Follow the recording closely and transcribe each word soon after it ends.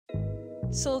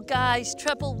So guys,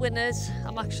 treble winners,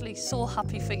 I'm actually so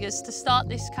happy for you. To start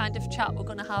this kind of chat, we're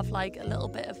going to have like a little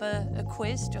bit of a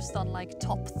quiz just on like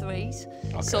top threes.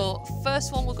 Okay. So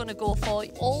first one we're going to go for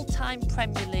all-time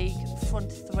Premier League front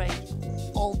three.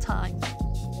 All-time.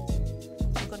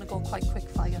 We're going to go quite quick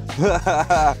fire.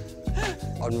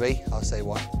 Henry, I'll say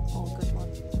one. Oh, good one.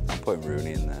 I'm putting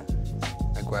Rooney in there.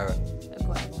 Aguero.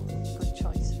 Aguero, good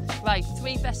choice. Right,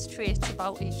 three best traits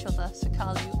about each other. So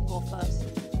Carl, you can go first.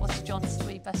 What's John's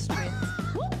three best traits?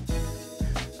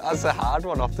 That's a hard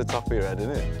one off the top of your head,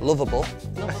 isn't it? Lovable.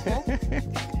 Lovable.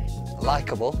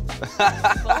 Likeable.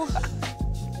 Likeable.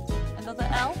 Another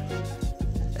L?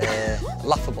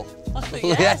 Laughable.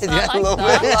 Yes, I like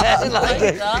that. I like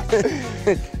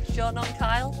that. John and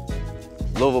Kyle?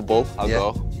 Lovable, I'll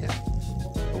go. Yeah.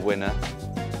 A winner.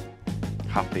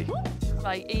 Happy.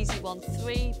 Right, easy one.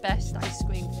 Three best ice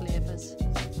cream flavours.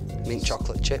 Mint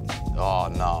chocolate chip. Oh,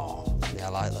 no. Yeah, I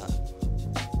like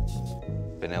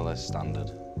that. Vanilla standard,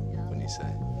 Yeah. when you say.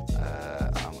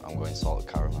 I'm going salted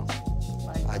caramel.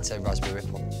 Right, I'd say raspberry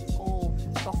ripple. oh,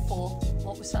 got four.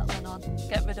 What we're settling on?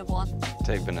 Get rid of one.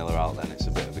 Take vanilla out then, it's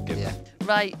a bit of a given. Yeah.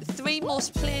 Right, three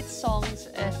most played songs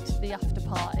at the after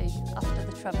party, after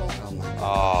the treble. Oh my God.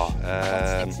 Oh,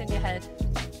 What sticks in your head?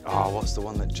 oh, what's the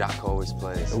one that Jack always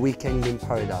plays? A Weekend in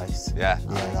Paradise. Yeah.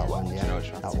 Yeah, that one, yeah. Do you know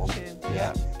which That's that a one. tune.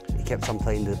 Yeah. He kept on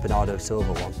playing the Bernardo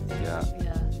Silva one. Yeah.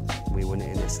 Yeah. We won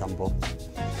it in Istanbul.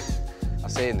 I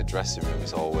say in the dressing room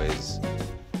it's always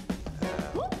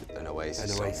an Oasis An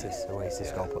song. Oasis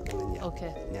Yeah. goal put them in, yeah.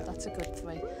 Okay, Yeah. that's a good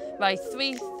three. Right,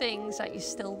 three things that you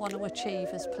still want to achieve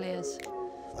as players.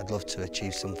 I'd love to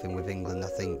achieve something with England. I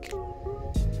think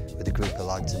with the group of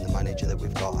lads and the manager that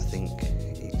we've got, I think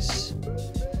it's,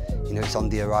 you know, it's on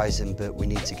the horizon, but we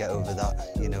need to get over that,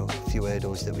 you know, a few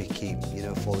hurdles that we keep, you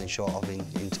know, falling short of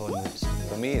in tournaments.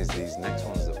 For me, it's these next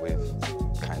ones that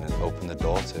we've kind of opened the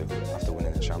door to after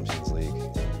winning the Champions League,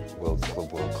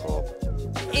 Club World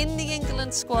Cup. In the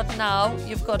England squad now,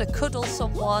 you've got to cuddle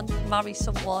someone, marry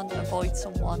someone, avoid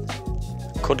someone.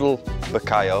 Cuddle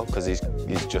Bukayo, because he's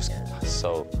just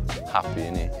so happy,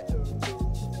 isn't he?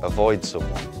 Avoid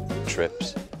someone,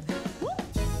 Trips.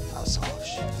 That's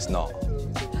harsh. It's not.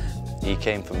 He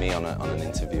came for me on an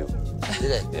interview.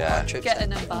 Did it? Yeah. Trips Getting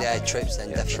then. him back. Yeah, Trips then,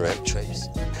 Yeah, definitely. Trips.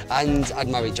 And I'd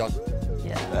marry John.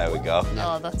 Yeah. There we go.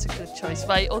 Oh, that's a good choice.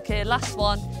 Right, okay, last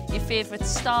one. Your favourite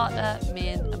starter,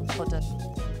 main and pudding.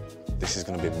 This is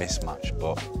going to be a mismatch,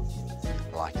 but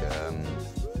I like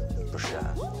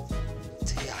bruschetta.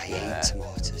 I hate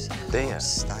tomatoes. Do I you? can't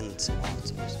stand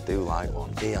tomatoes. Do like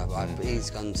one. Yeah, but he's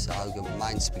gone, so I'll go,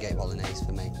 mine's spaghetti bolognese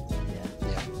for me. Yeah.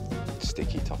 Yeah.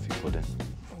 Sticky toffee pudding.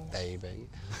 Baby.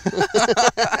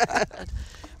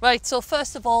 Right, so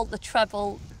first of all, the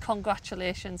treble,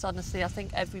 congratulations. Honestly, I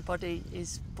think everybody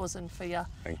is buzzing for you.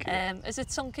 Thank you. Is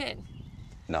it sunk in?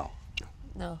 No,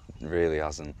 No. it really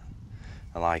hasn't.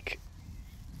 I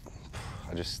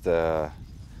just I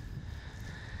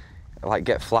like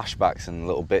get flashbacks and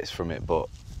little bits from it, but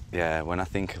yeah, when I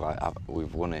think like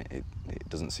we've won it, it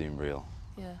doesn't seem real.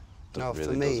 Yeah. No, Really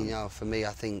for me, doesn't. you know, for me,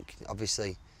 I think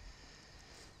obviously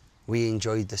we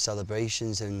enjoyed the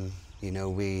celebrations, and you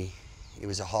know, it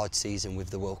was a hard season with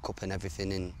the World Cup and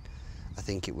everything, and I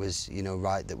think it was, you know,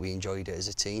 right that we enjoyed it as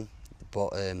a team.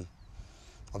 But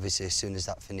obviously, as soon as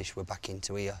that finished, we're back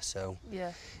into here. So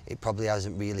Yeah. it probably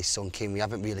hasn't really sunk in. We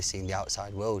haven't really seen the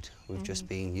outside world. We've just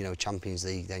been, you know, Champions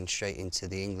League, then straight into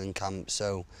the England camp.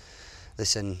 So,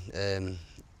 listen,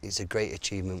 it's a great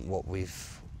achievement what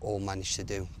we've all managed to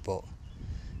do. But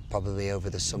probably over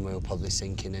the summer, we'll probably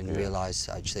sink in and realise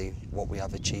actually what we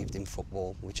have achieved in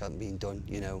football, which hasn't been done,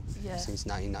 you know, since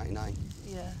 1999.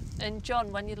 Yeah. And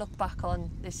John, when you look back on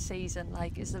this season,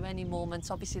 like, is there any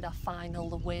moments, obviously that final,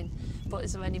 the win, but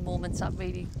is there any moments that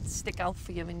really stick out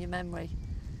for you in your memory?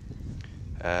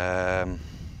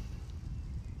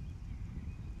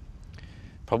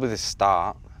 Probably the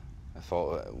start. I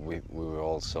thought we were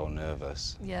all so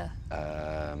nervous. Yeah.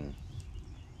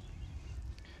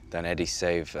 Then Eddie's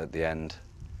save at the end,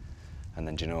 and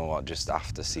then do you know what? Just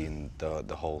after seeing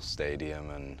the whole stadium,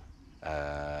 and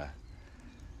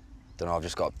don't know, I've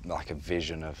just got like a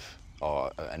vision of,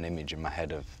 or an image in my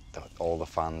head of all the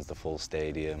fans, the full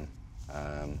stadium,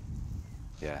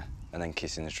 yeah, and then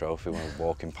kissing the trophy when we're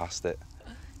walking past it.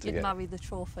 You'd marry the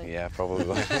trophy. Yeah,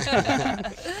 probably.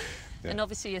 And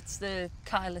obviously it's the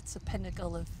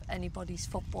pinnacle of anybody's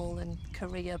football and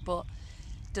career, but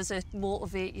does it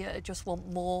motivate you to just want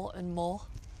more and more?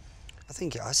 I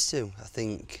think it has to. I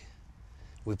think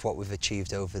with what we've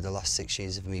achieved over the last 6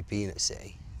 years of me being at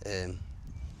City, you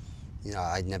know,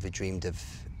 I'd never dreamed of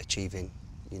achieving,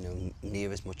 you know,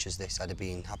 near as much as this. I'd have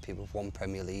been happy with one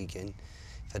Premier League, and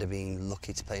if I'd have been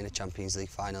lucky to play in a Champions League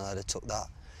final, I'd have took that.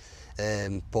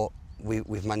 But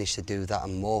we've managed to do that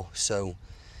and more, so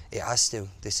it has to.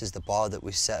 This is the bar that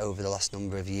we've set over the last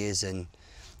number of years, and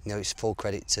you know, it's full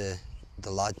credit to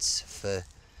the lads for,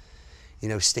 you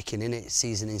know, sticking in it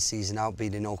season in, season out,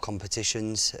 being in all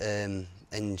competitions,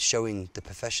 and showing the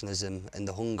professionalism and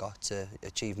the hunger to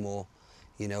achieve more,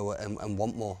 you know, and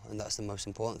want more, and that's the most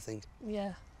important thing.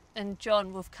 Yeah. And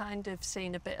John, we've kind of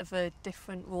seen a bit of a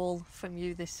different role from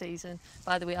you this season.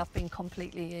 By the way, I've been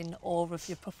completely in awe of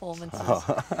your performances.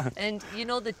 And you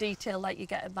know the detail like you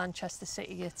get at Manchester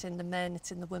City, it's in the men,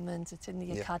 it's in the women's, it's in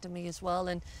the academy as well.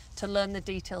 And to learn the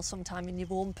detail sometime in your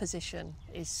own position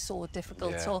is so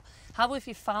difficult. So how have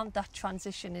you found that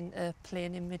transition into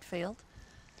playing in midfield?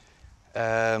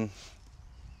 I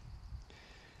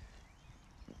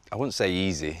wouldn't say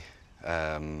easy.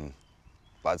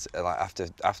 But like after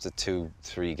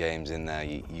 2-3 games in there,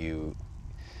 you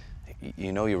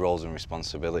know your roles and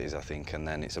responsibilities, I think, and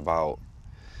then it's about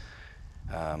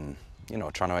you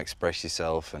know, trying to express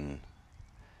yourself, and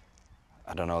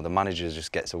I don't know, the manager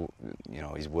just gets you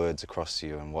know, his words across to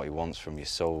you and what he wants from you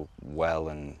so well,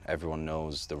 and everyone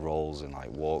knows the roles, and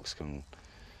like Walks can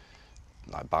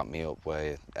like back me up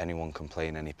where anyone can play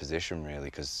in any position really,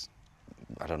 because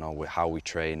I don't know how we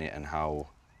train it and how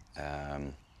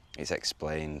it's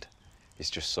explained. It's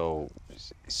just so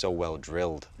well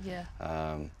drilled. Yeah.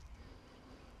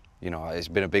 You know, it's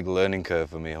been a big learning curve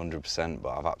for me, 100%,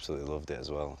 but I've absolutely loved it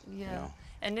as well. Yeah. You know.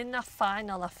 And in that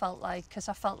final, I felt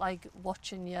like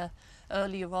watching you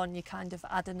earlier on, you kind of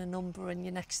adding a number and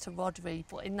you're next to Rodri.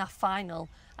 But in that final,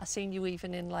 I seen you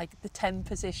even in like the 10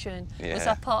 position. Yeah. Was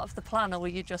that part of the plan, or were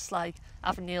you just like,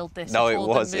 I've nailed this? No, it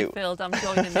was. Midfield, I'm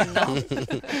joining in now.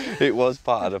 It was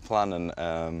part of the plan,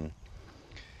 and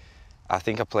I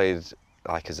think I played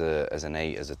like as an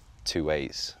 8, as a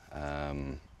 2/8s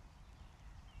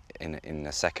in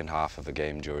the second half of a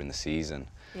game during the season.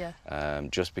 Yeah.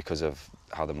 Just because of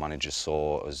how the manager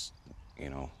saw us, you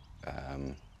know,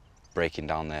 breaking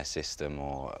down their system,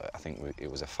 or I think it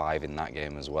was a 5 in that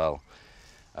game as well.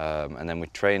 And then we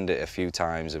trained it a few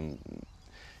times and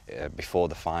before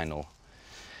the final,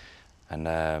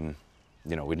 and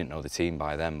you know, we didn't know the team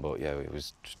by then, but yeah, it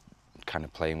was just kind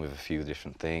of playing with a few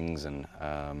different things, and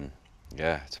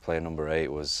yeah, to play a number 8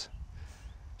 was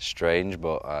strange,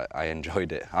 but I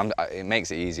enjoyed it. It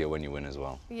makes it easier when you win as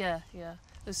well. Yeah, yeah.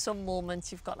 There's some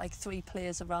moments you've got like 3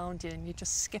 players around you and you're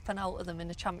just skipping out of them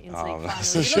in a Champions League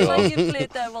final. You look like you've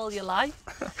played there all your life.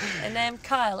 And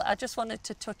Kyle, I just wanted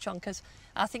to touch on, because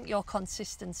I think your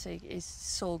consistency is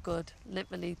so good.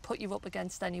 Literally put you up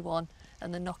against anyone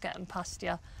and they're not getting past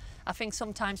you. I think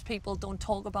sometimes people don't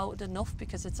talk about it enough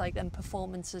because it's like them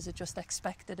performances are just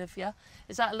expected of you.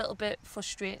 Is that a little bit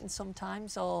frustrating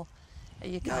sometimes, or are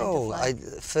you kind of like...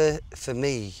 for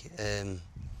me, and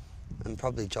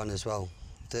probably John as well,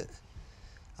 that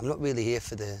I'm not really here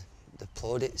for the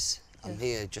plaudits. I'm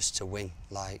here just to win.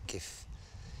 Like if,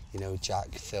 you know, Jack,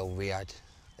 Phil, Riyad,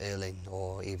 Erling,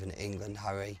 or even England,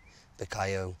 Harry,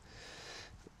 Bakayo,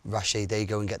 Rashi, they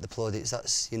go and get the plaudits.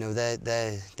 That's, you know,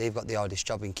 they've got the hardest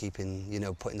job in keeping, you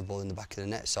know, putting the ball in the back of the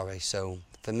net. Sorry. So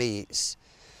for me,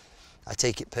 I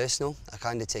take it personal. I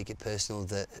kind of take it personal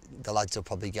that the lads will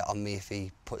probably get on me if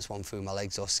he puts one through my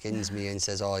legs or skins me and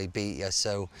says, "Oh, he beat you."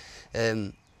 So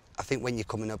I think when you're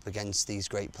coming up against these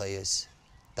great players,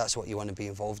 that's what you want to be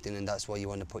involved in, and that's what you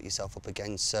want to put yourself up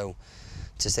against. So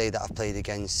to say that I've played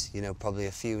against, you know, probably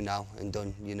a few now and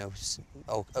done, you know,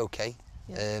 okay.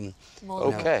 Yeah. More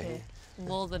okay.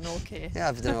 More than okay. Yeah,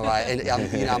 I've done all right,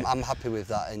 and I'm happy with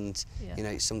that, and you know,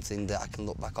 it's something that I can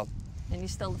look back on. And you're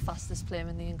still the fastest player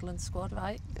in the England squad,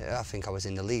 right? Yeah, I think I was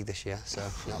in the league this year, so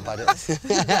not bad.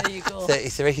 There you go.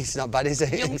 33, it's not bad, is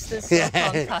it? Youngsters still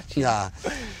can't catch you. Nah.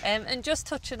 And just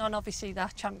touching on obviously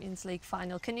that Champions League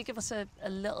final, can you give us a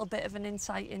little bit of an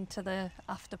insight into the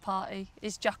after party?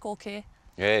 Is Jack okay?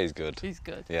 Yeah, he's good. He's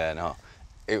good. Yeah, no,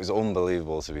 it was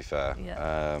unbelievable, to be fair.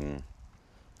 Yeah.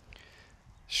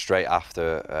 Straight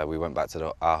after we went back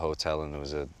to our hotel, and there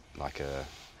was like a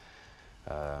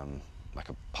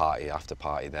party, after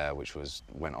party there, which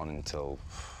went on until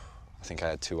I think I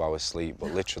had 2 hours sleep,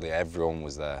 but literally everyone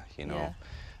was there, you know,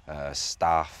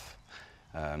 staff,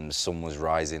 the sun was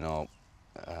rising up,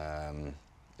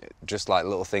 just like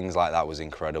little things like that was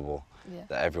incredible,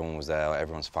 that everyone was there,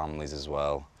 everyone's families as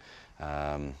well,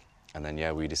 and then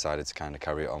yeah, we decided to kind of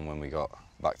carry it on when we got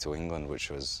back to England, which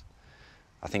was,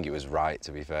 I think it was right,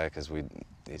 to be fair, because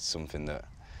it's something that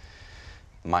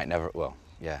might never, well,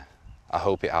 yeah, I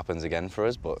hope it happens again for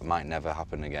us, but it might never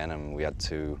happen again, and we had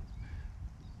 2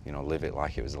 you know, live it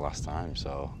like it was the last time.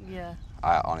 So Yeah.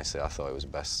 Honestly, I thought it was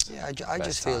best. Yeah, I best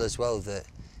just feel time. as well that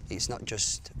it's not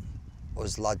just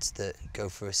us lads that go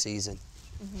for a season.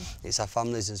 It's our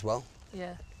families as well.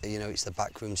 Yeah. You know, it's the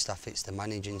backroom staff, it's the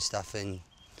managing staff, and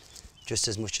just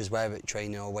as much as we're at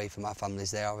training or away from our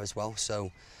families, they are as well.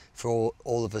 So for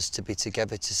all of us to be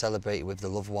together to celebrate with the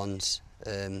loved ones,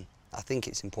 I think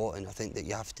it's important. I think that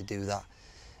you have to do that,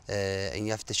 and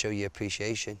you have to show your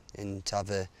appreciation, and to have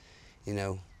a, you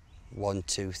know, 1,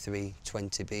 2, 3,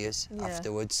 20 beers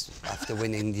afterwards, after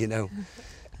winning, you know,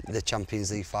 the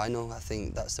Champions League final. I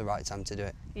think that's the right time to do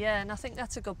it. Yeah, and I think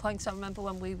that's a good point. 'Cause I remember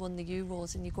when we won the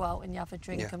Euros and you go out and you have a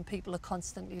drink, Yeah. and people are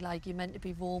constantly like, you're meant to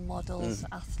be role models,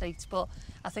 athletes. But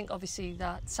I think obviously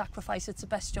that sacrifice, it's the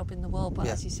best job in the world. But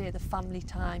Yeah. as you say, the family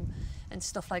time and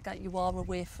stuff like that, you are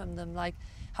away from them. Like,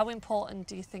 how important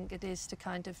do you think it is to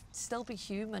kind of still be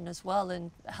human as well and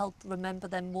help remember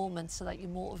them moments so that you're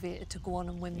motivated to go on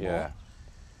and win more?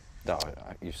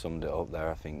 You summed it up there.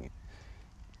 I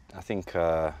think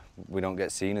we don't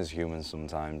get seen as humans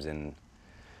sometimes, and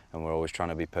we're always trying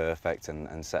to be perfect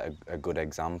and set a good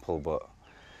example. But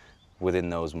within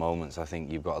those moments, I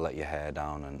think you've got to let your hair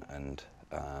down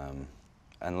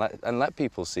and let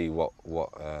people see what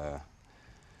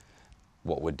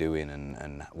we're doing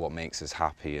and what makes us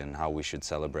happy and how we should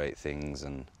celebrate things.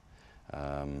 And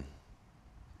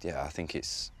yeah, I think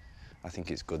it's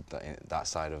good that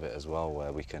side of it as well,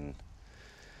 where we can.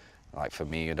 Like for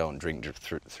me, I don't drink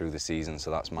through the season,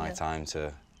 so that's my time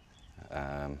to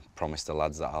promise the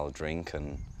lads that I'll drink,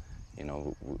 and you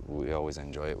know, we always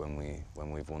enjoy it when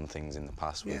we've won things in the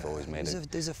past. We've always made it.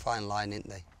 There's a fine line, isn't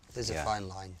there? There's a fine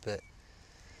line, but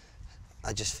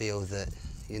I just feel that,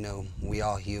 you know, we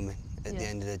are human at the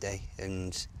end of the day,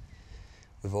 and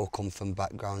we've all come from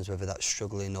backgrounds, whether that's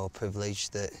struggling or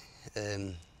privileged, that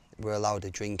we're allowed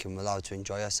to drink and we're allowed to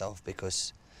enjoy ourselves,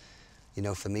 because, you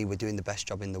know, for me, we're doing the best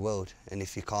job in the world, and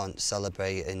if you can't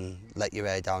celebrate and let your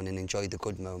hair down and enjoy the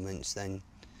good moments, then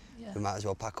we might as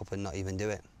well pack up and not even do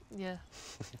it. Yeah.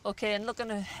 Okay, and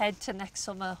looking ahead to next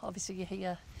summer, obviously you're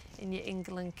here in your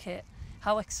England kit.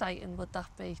 How exciting would that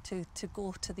be to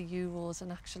go to the Euros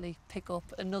and actually pick up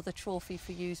another trophy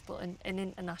for you, but an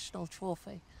international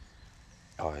trophy?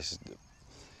 Oh, it'd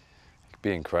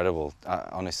be incredible.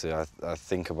 Honestly, I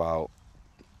think about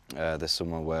the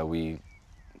summer where we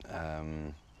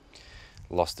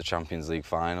lost the Champions League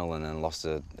final and then lost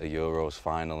a Euros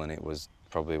final, and it was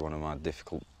probably one of my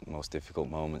most difficult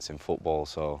moments in football.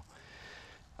 So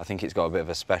I think it's got a bit of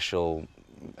a special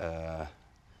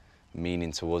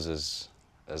meaning to us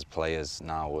as players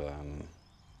now,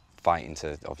 fighting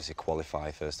to obviously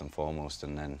qualify first and foremost,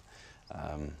 and then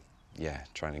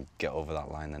trying to get over that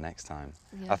line the next time.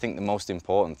 I think the most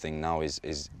important thing now is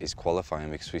qualifying,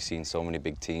 because we've seen so many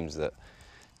big teams that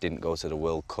didn't go to the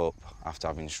World Cup after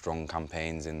having strong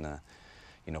campaigns in the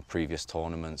previous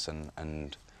tournaments,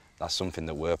 and that's something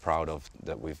that we're proud of,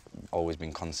 that we've always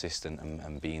been consistent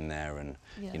and being there and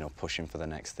pushing for the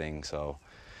next thing. So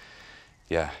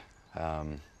yeah,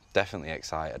 definitely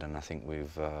excited, and I think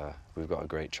we've got a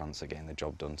great chance of getting the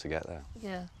job done to get there.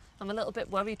 Yeah. I'm a little bit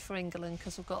worried for England,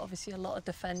 because we've got obviously a lot of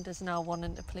defenders now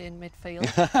wanting to play in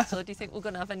midfield. So do you think we're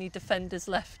going to have any defenders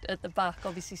left at the back?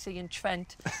 Obviously seeing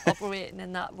Trent operating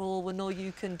in that role, we know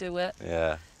you can do it.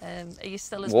 Yeah. Are you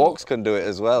still as Walks can do it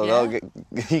as well. Yeah.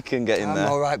 He can get in there.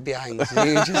 I'm all right behind.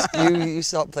 You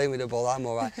start playing with the ball, I'm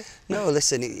all right. No,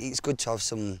 listen, it's good to have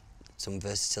some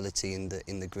versatility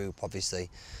in the group.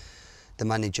 Obviously, the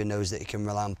manager knows that he can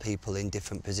rely on people in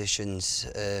different positions.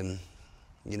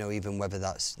 You know, even whether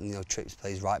that's, you know, Trips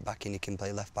plays right back and he can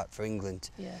play left back for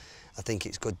England. Yeah. I think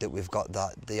it's good that we've got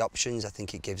the options. I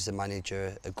think it gives the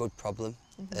manager a good problem.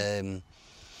 But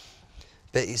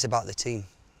it's about the team.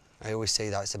 I always say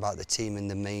that it's about the team,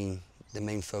 and the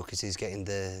main focus is getting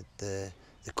the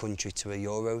country to a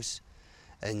Euros.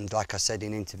 And like I said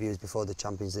in interviews before the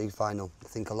Champions League final, I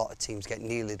think a lot of teams get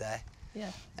nearly there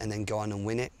and then go on and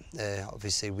win it.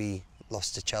 Obviously we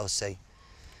lost to Chelsea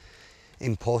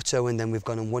in Porto, and then we've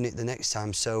gone and won it the next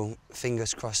time, so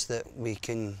fingers crossed that we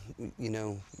can, you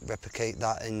know, replicate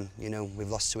that, and, you know,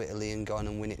 we've lost to Italy and go on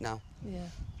and win it now. Yeah,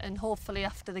 and hopefully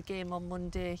after the game on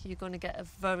Monday you're going to get a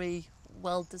very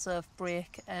well-deserved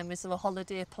break. Is there a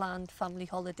holiday planned, family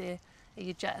holiday? Are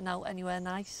you jetting out anywhere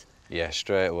nice? Yeah,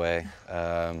 straight away,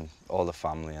 all the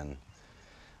family, and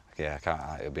yeah,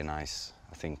 it'll be nice.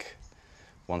 I think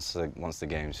once the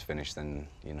game's finished, then,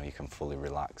 you know, you can fully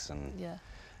relax and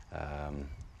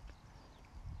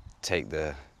take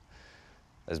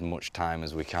as much time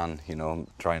as we can, you know,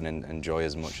 try and enjoy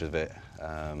as much of it.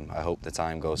 I hope the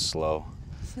time goes slow,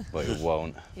 but it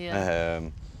won't.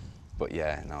 But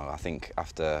yeah, no, I think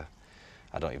after,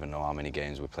 I don't even know how many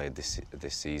games we played this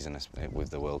season with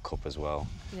the World Cup as well.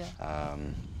 Yeah.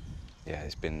 Yeah,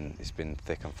 it's been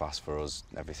thick and fast for us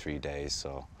every 3 days,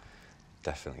 so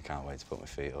definitely can't wait to put my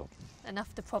feet up. And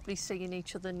after probably seeing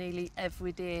each other nearly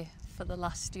every day for the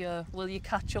last year, will you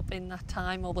catch up in that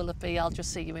time, or will it be I'll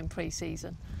just see you in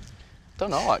pre-season?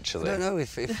 Don't know actually. I don't know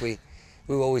if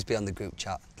we'll always be on the group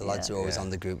chat. The lads Yeah. are always Yeah.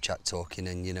 on the group chat talking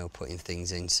and, you know, putting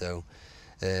things in. So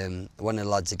one of the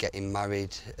lads are getting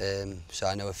married, so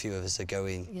I know a few of us are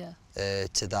going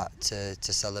to that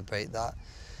to celebrate that.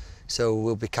 So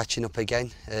we'll be catching up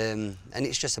again, and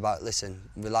it's just about, listen,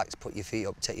 relax, put your feet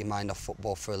up, take your mind off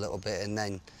football for a little bit, and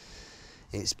then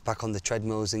it's back on the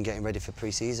treadmills and getting ready for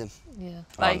pre-season. Yeah.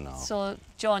 Oh, Right, no. so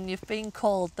John, you've been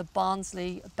called the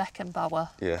Barnsley Beckenbauer.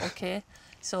 Yeah. Okay.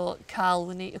 So Carl,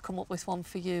 we need to come up with one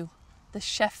for you. The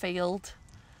Sheffield.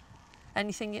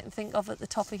 Anything you can think of at the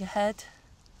top of your head?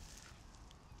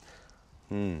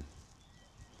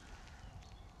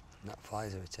 That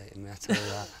fly's irritating me, I tell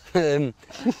you that.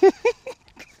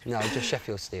 No, just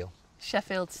Sheffield Steel.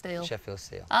 Sheffield Steel. Sheffield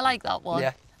Steel. I like that one.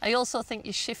 Yeah. I also think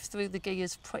you shift through the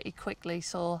gears pretty quickly,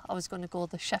 so I was going to go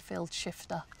the Sheffield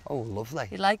Shifter. Oh, lovely.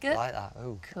 You like it? Like that,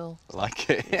 oh. Cool. I like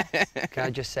it. Can I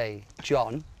just say,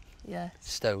 John Yeah.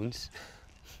 Stones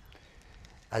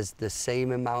has the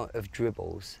same amount of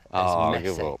dribbles as Oh, Messi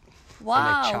give up. in a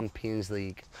Wow. Champions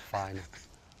League final.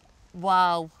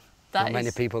 Wow. Not That many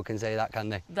is, people can say that, can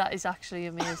they? that is actually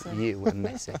amazing. You and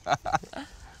Messi.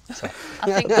 So,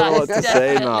 I think that What is to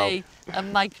say now? definitely a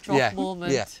mic drop yeah,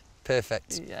 moment. yeah,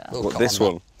 perfect. Yeah. Little What, cut this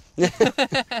on one?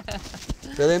 that.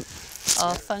 Brilliant.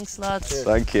 Oh, thanks, lads.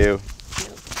 Thank you.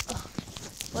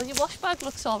 Well, your wash bag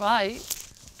looks all right.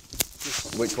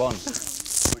 Which one?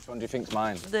 Which one do you think's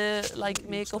mine? The like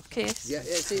makeup case. Yeah,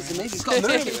 it's amazing. It's got a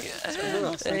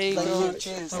mirror. There you go.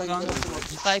 Cheers. Thank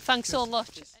you. Right, thanks so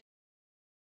much.